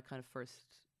this was my kind of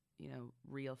first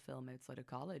real film outside of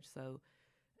college. So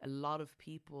a lot of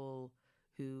people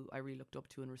who I really looked up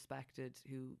to and respected,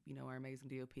 who our amazing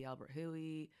DOP Albert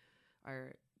Huey,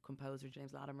 our composer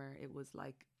James Latimer. It was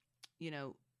like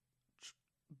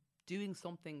doing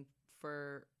something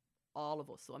for all of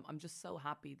us. So I'm just so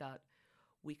happy that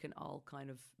we can all kind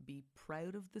of be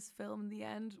proud of this film in the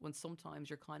end, when sometimes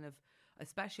you're kind of,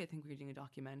 especially I think when you're doing a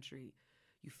documentary,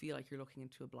 you feel like you're looking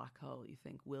into a black hole. You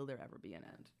think, will there ever be an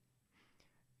end?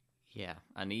 Yeah,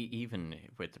 and even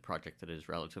with the project that is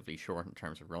relatively short in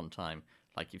terms of runtime,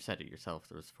 like you've said it yourself,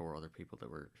 there was 4 other people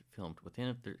that were filmed within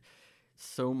it. There,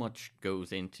 so much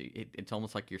goes into it. It's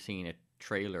almost like you're seeing a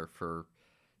trailer for,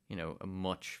 a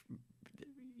much.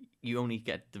 You only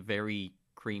get the very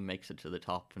cream makes it to the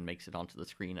top and makes it onto the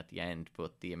screen at the end,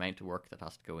 but the amount of work that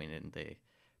has to go in the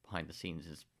behind the scenes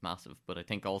is massive. But I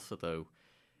think also though,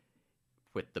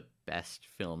 with the best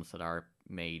films that are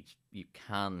made, you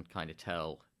can kind of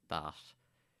tell that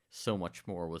so much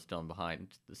more was done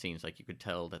behind the scenes. Like you could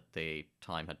tell that the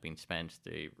time had been spent,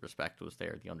 the respect was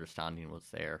there, the understanding was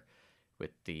there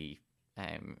with the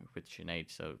with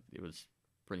Sinead. So it was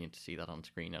brilliant to see that on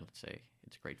screen, and it's a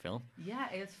great film. Yeah,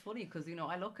 it's funny because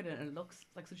I look at it and it looks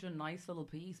like such a nice little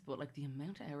piece, but like the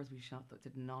amount of hours we shot that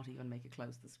did not even make it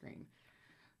close to the screen.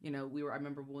 I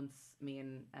remember once me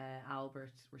and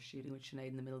Albert were shooting with Sinead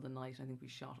in the middle of the night. I think we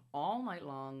shot all night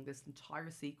long, this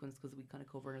entire sequence, because we kind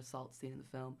of cover an assault scene in the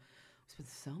film. We spent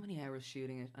so many hours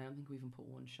shooting it. I don't think we even put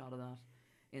one shot of that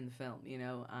in the film,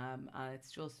 and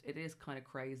it is kind of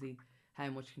crazy how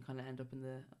much can kind of end up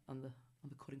on the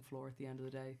cutting floor at the end of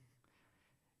the day.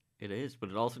 It is, but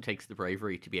it also takes the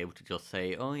bravery to be able to just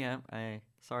say, "Oh yeah,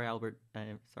 sorry Albert,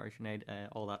 sorry Sinead,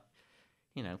 all that."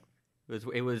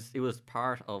 It was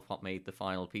part of what made the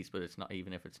final piece, but it's not,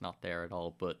 even if it's not there at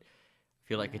all. But I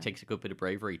feel like it takes a good bit of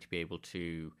bravery to be able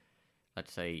to,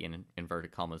 let's say in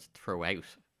inverted commas, throw out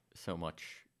so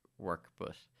much work.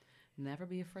 But never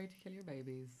be afraid to kill your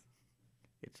babies.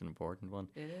 It's an important one.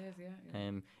 It is,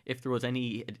 yeah. If there was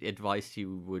any advice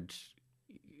you would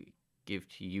give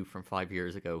to you from 5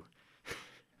 years ago,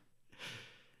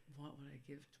 what would I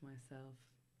give to myself?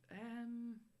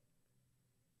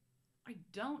 I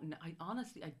don't know. I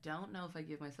don't know if I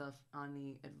give myself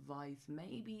any advice.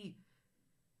 Maybe.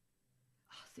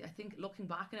 See, I think looking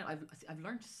back on it, I've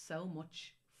learned so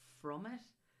much from it.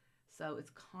 So it's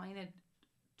kind of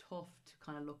tough to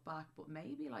kind of look back. But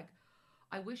maybe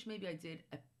I wish maybe I did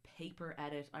a paper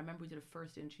edit. I remember we did a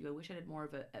first interview. I wish I did more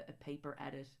of a paper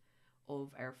edit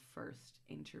of our first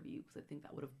interview, because I think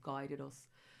that would have guided us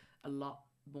a lot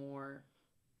more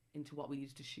into what we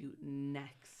needed to shoot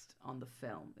next on the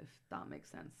film, if that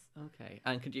makes sense. Okay.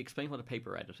 And could you explain what a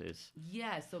paper edit is?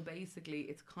 Yeah, so basically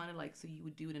it's kind of like, so you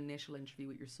would do an initial interview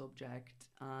with your subject,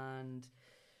 and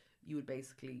you would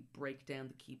basically break down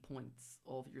the key points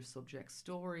of your subject's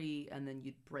story, and then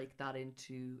you'd break that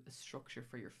into a structure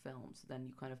for your film. So then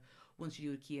you kind of, once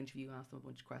you do a key interview, you ask them a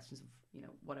bunch of questions of,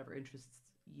 whatever interests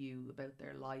you about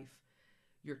their life.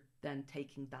 You're then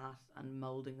taking that and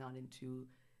molding that into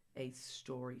a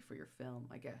story for your film,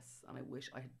 I guess. And I wish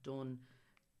I had done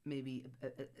maybe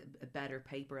a better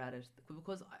paper edit,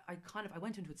 because I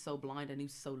went into it so blind. I knew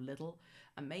so little,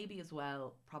 and maybe as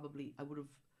well, probably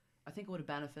I think I would have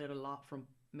benefited a lot from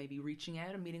maybe reaching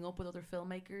out and meeting up with other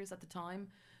filmmakers at the time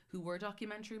who were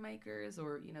documentary makers,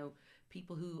 or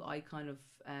people who I kind of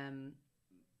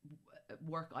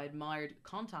work I admired,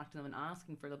 contacting them and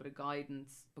asking for a little bit of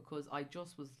guidance, because I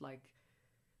just was like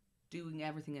doing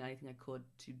everything and anything I could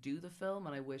to do the film,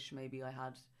 and I wish maybe I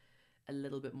had a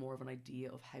little bit more of an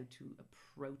idea of how to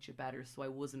approach it better, so I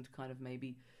wasn't kind of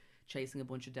maybe chasing a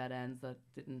bunch of dead ends that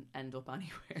didn't end up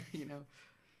anywhere.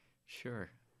 Sure.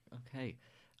 Okay.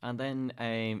 And then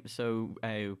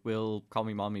will Call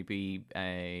Me Mommy be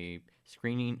a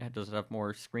screening? Does it have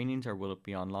more screenings, or will it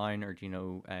be online, or do you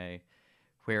know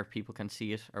where people can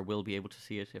see it, or will be able to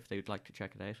see it if they would like to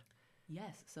check it out?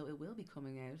 Yes, so it will be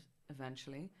coming out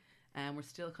eventually, and we're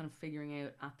still kind of figuring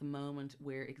out at the moment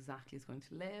where exactly it's going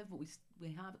to live. But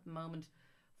we have at the moment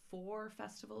 4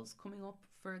 festivals coming up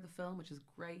for the film, which is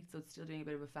great. So it's still doing a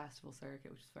bit of a festival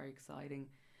circuit, which is very exciting.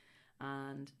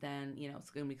 And then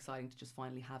it's going to be exciting to just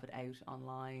finally have it out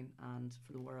online and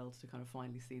for the world to kind of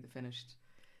finally see the finished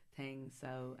thing.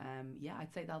 So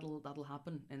I'd say that'll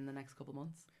happen in the next couple of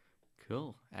months.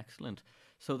 Cool, excellent.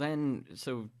 So then,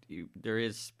 there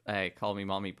is Call Me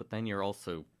Mommy, but then you're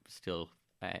also still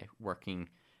working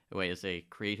away as a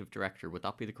creative director. Would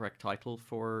that be the correct title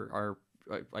for,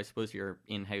 I suppose you're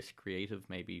in-house creative,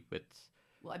 maybe with.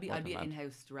 Well, I'd be an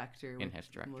in-house director. In-house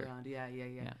director. Motherland. Yeah.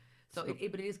 Yeah. So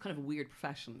but it is kind of a weird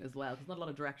profession as well, because not a lot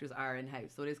of directors are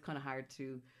in-house, so it is kind of hard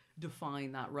to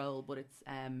define that role. But it's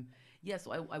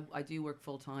so I do work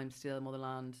full time still in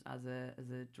Motherland as a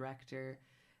director.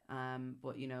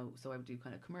 But so I would do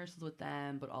kind of commercials with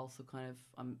them, but also kind of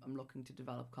I'm looking to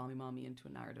develop Call Me Mommy into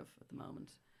a narrative at the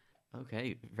moment.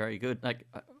 Okay, very good. Like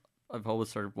I've always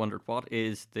sort of wondered, what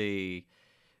is the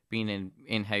being an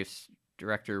in-house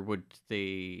director? Would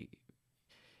the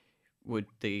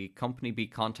company be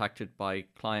contacted by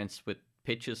clients with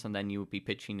pitches and then you would be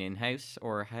pitching in-house,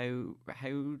 or how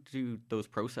do those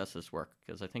processes work?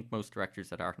 Because I think most directors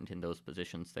that aren't in those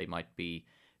positions, they might be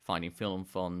finding film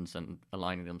funds and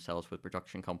aligning themselves with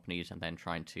production companies and then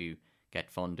trying to get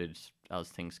funded as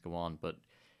things go on. But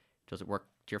does it work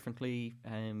differently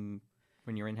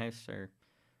when you're in-house? Or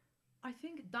I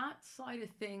think that side of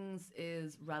things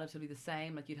is relatively the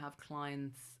same. Like, you'd have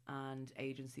clients and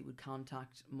agency would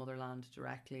contact Motherland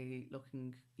directly,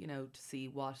 looking, to see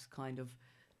what kind of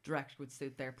director would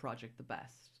suit their project the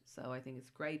best. So I think it's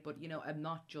great. But, I'm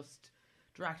not just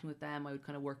directing with them. I would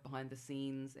kind of work behind the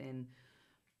scenes in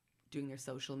doing their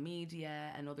social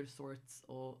media and other types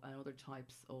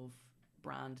of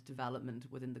brand development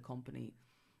within the company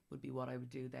would be what I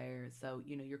would do there. So,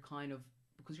 you're kind of,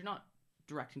 because you're not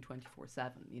directing 24/7,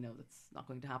 that's not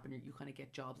going to happen. You kind of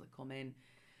get jobs that come in.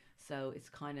 So it's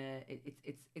kind of,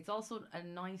 it's also a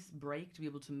nice break to be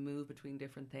able to move between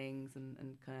different things and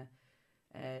kind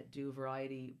of do a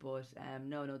variety. But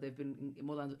no, they've been,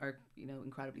 Motherland are,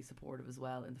 incredibly supportive as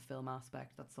well in the film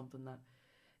aspect. That's something that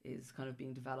is kind of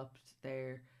being developed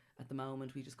there at the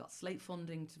moment. We just got Slate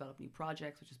funding to develop new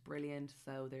projects, which is brilliant.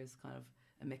 So there's kind of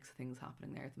a mix of things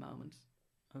happening there at the moment.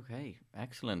 Okay,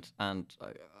 excellent. And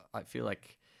I feel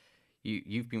like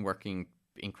you've been working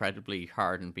incredibly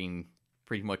hard and been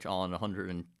pretty much on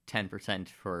 110%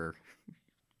 for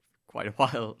quite a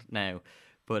while now.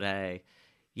 But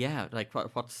like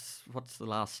what's the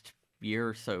last year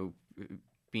or so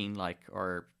been like?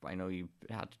 Or I know you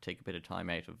had to take a bit of time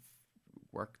out of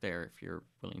work there, if you're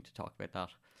willing to talk about that.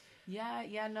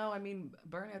 Yeah, no, I mean,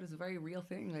 burnout is a very real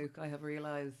thing, like I have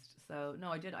realised. So, no,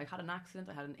 I had an accident,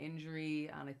 I had an injury,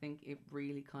 and I think it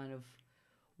really kind of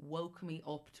woke me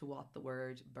up to what the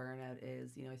word burnout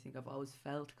is. I think I've always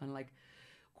felt kind of like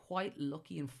quite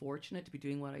lucky and fortunate to be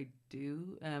doing what I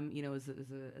do. As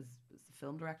a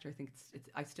film director, I think it's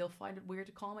I still find it weird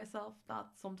to call myself that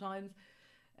sometimes.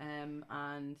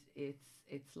 And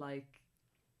it's like,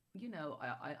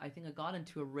 I think I got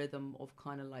into a rhythm of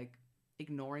kind of like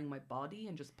ignoring my body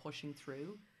and just pushing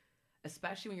through,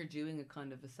 especially when you're doing a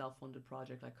kind of a self-funded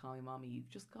project like Call Me Mommy. You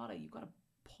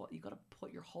gotta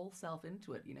put your whole self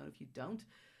into it. If you don't,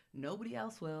 nobody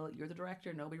else will. You're the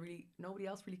director. Nobody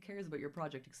else really cares about your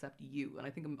project except you. And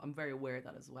I think I'm very aware of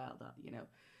that as well. That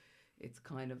it's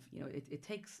kind of it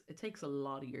takes a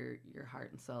lot of your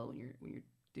heart and soul when you're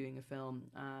doing a film.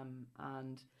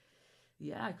 And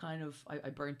yeah, I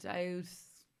burnt out,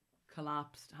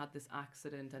 collapsed, had this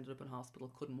accident, ended up in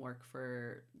hospital, couldn't work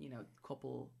for a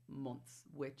couple months,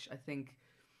 which I think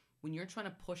when you're trying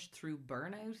to push through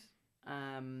burnout,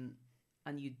 and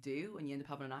you end up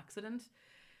having an accident,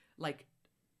 like,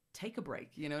 take a break,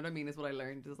 you know what I mean, is what I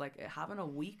learned. Is like, having a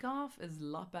week off is a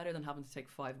lot better than having to take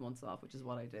 5 months off, which is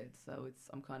what I did. So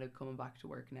I'm kind of coming back to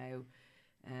work now,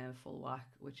 full whack,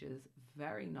 which is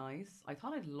very nice. I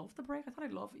thought I'd love the break. I thought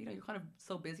I'd love, you're kind of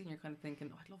so busy and you're kind of thinking,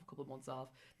 I'd love a couple of months off.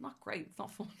 Not great. It's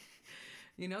not fun,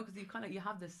 because you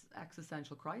have this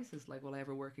existential crisis. Like, will I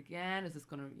ever work again? Is this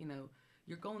going to,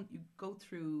 you go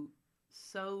through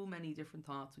so many different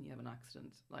thoughts when you have an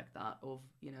accident like that of,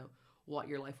 what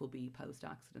your life will be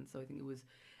post-accident. So I think it was,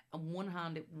 on one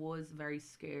hand, it was very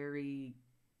scary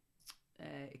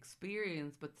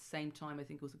experience, but at the same time, I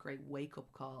think it was a great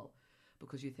wake-up call,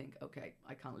 because you think, okay,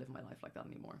 I can't live my life like that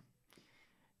anymore.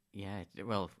 Yeah,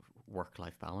 well,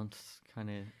 work-life balance kind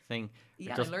of thing.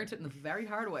 Yeah, I learned it in a very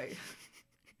hard way.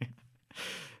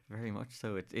 Very much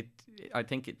so. I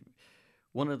think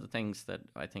one of the things that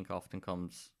I think often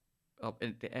comes up,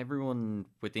 everyone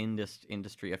within this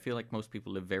industry, I feel like most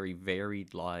people live very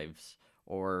varied lives,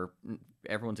 or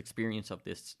everyone's experience of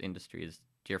this industry is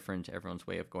different, everyone's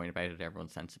way of going about it,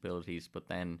 everyone's sensibilities, but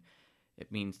then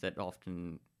it means that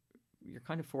often you're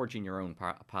kind of forging your own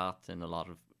path in a lot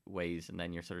of ways, and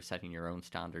then you're sort of setting your own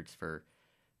standards for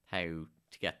how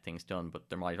to get things done. But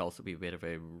there might also be a bit of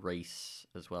a race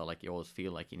as well. Like, you always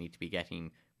feel like you need to be getting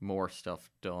more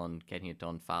stuff done, getting it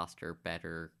done faster,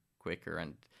 better, quicker,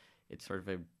 and it's sort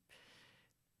of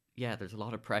there's a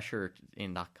lot of pressure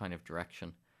in that kind of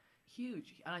direction.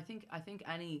 Huge. And I think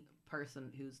any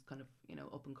person who's kind of,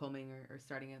 up and coming or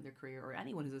starting out in their career, or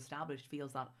anyone who's established,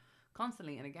 feels that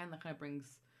constantly. And again, that kind of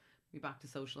brings me back to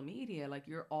social media. Like,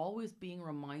 you're always being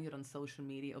reminded on social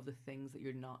media of the things that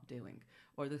you're not doing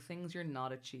or the things you're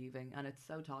not achieving. And it's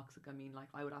so toxic. I mean, like,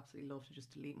 I would absolutely love to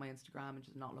just delete my Instagram and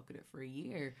just not look at it for a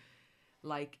year.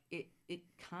 Like, it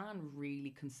can really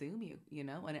consume you,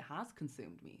 and it has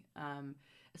consumed me.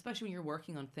 Especially when you're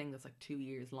working on a thing that's like 2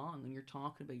 years long, and you're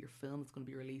talking about your film that's going to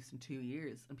be released in 2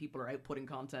 years, and people are out putting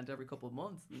content every couple of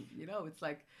months. And, it's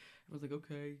like, everyone's like,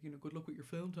 okay, good luck with your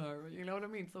film, Tara. You know what I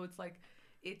mean? So it's like,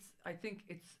 I think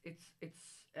it's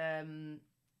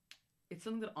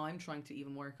something that I'm trying to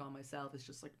even work on myself, is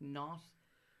just like not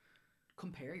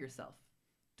compare yourself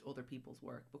to other people's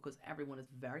work, because everyone is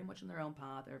very much in their own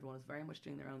path, everyone is very much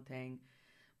doing their own thing,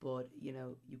 but you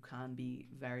can be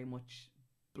very much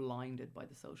blinded by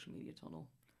the social media tunnel.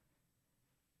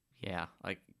 Yeah,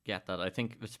 I get that. I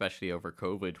think especially over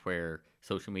COVID, where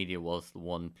social media was the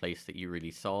one place that you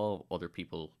really saw other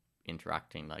people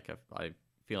interacting. Like, I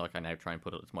feel like I now try and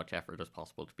put as much effort as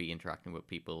possible to be interacting with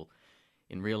people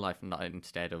in real life, and not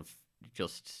instead of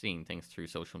just seeing things through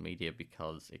social media,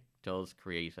 because it does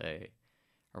create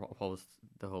or what was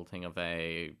the whole thing of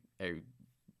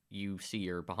you see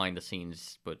your behind the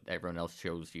scenes, but everyone else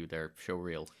shows you their show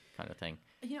reel kind of thing.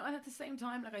 And at the same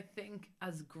time, like, I think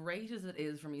as great as it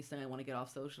is for me saying I want to get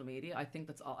off social media, I think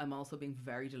I'm also being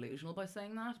very delusional by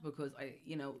saying that, because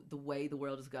the way the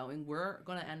world is going, we're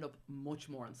going to end up much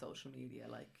more on social media.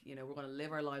 Like, we're going to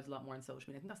live our lives a lot more on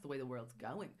social media. I think that's the way the world's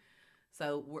going.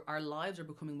 So our lives are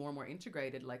becoming more and more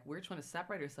integrated. Like, we're trying to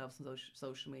separate ourselves from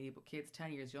social media, but kids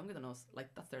 10 years younger than us, like,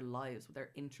 that's their lives. They're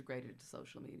integrated into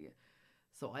social media.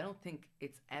 So I don't think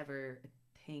it's ever a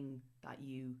thing that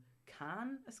you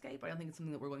can escape. I don't think it's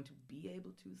something that we're going to be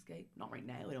able to escape. Not right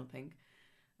now, I don't think.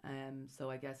 So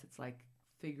I guess it's like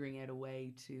figuring out a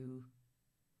way to,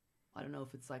 I don't know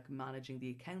if it's like managing the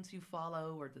accounts you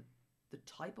follow or the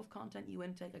type of content you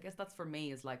intake. I guess that's, for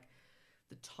me, is like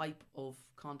the type of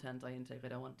content I intake. I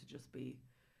don't want to just be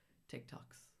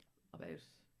TikToks about,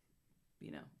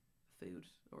 food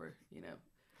or,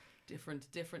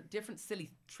 different silly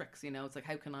tricks. It's like,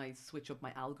 how can I switch up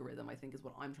my algorithm, I think, is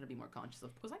what I'm trying to be more conscious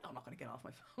of, because I know I'm not going to get off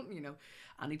my phone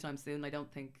anytime soon. I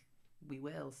don't think we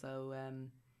will. So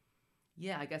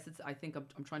yeah, I guess I think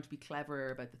I'm trying to be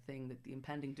clever about the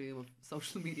impending doom of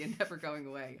social media never going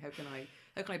away. How can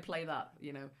I play that?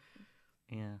 Yeah,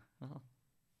 well,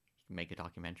 you can make a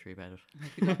documentary about it.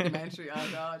 Make a documentary. Oh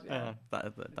God, yeah.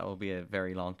 That will be a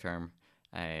very long term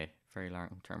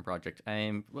project.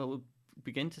 Well, we'll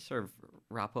begin to sort of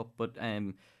wrap up, but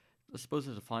I suppose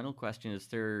as a final question, is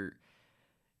there,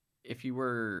 if you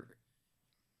were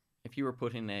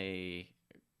put in a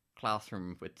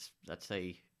classroom with, let's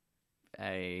say,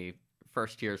 a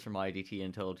first years from IDT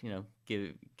and told,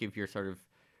 give your sort of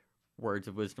words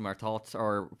of wisdom or thoughts,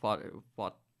 or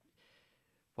what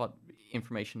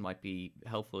information might be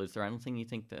helpful, is there anything you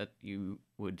think that you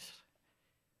would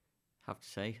have to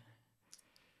say?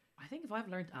 I think if I've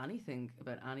learned anything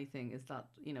about anything, is that,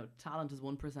 talent is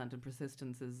 1% and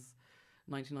persistence is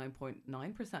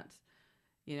 99.9%.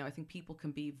 I think people can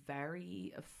be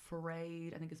very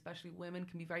afraid. I think especially women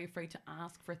can be very afraid to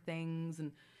ask for things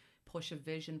and push a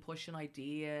vision, push an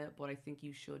idea. But I think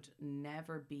you should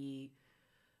never be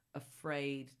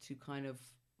afraid to kind of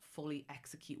fully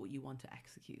execute what you want to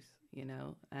execute,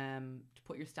 to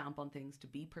put your stamp on things, to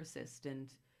be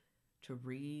persistent, to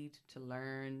read, to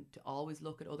learn, to always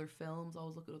look at other films,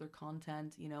 always look at other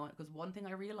content, because one thing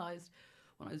I realized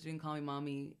when I was doing Call Me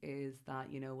Mommy is that,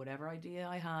 whatever idea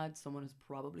I had, someone has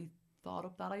probably thought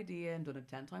up that idea and done it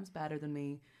 10 times better than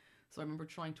me. So I remember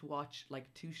trying to watch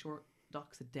like 2 short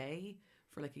docs a day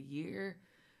for like a year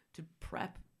to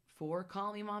prep for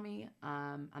Call Me Mommy.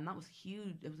 And that was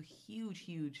huge. It was a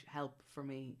huge help for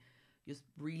me, just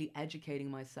really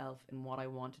educating myself in what I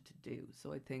wanted to do.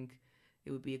 So I think it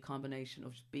would be a combination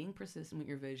of just being persistent with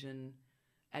your vision,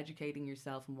 educating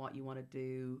yourself in what you want to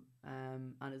do,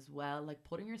 and as well, like,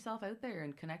 putting yourself out there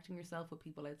and connecting yourself with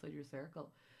people outside your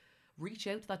circle. Reach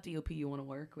out to that DOP you want to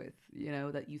work with,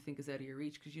 that you think is out of your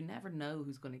reach, because you never know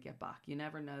who's going to get back. You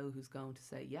never know who's going to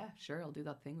say, yeah, sure, I'll do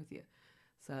that thing with you.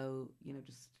 So,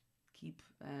 just keep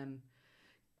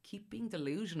being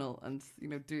delusional and,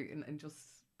 and just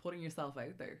putting yourself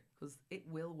out there, because it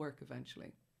will work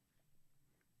eventually.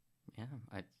 Yeah,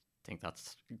 I think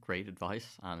that's great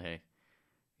advice. And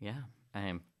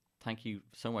thank you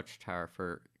so much, Tara,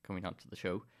 for coming on to the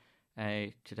show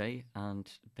today, and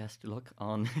best of luck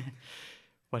on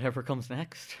whatever comes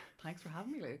next. Thanks for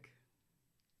having me, Luke.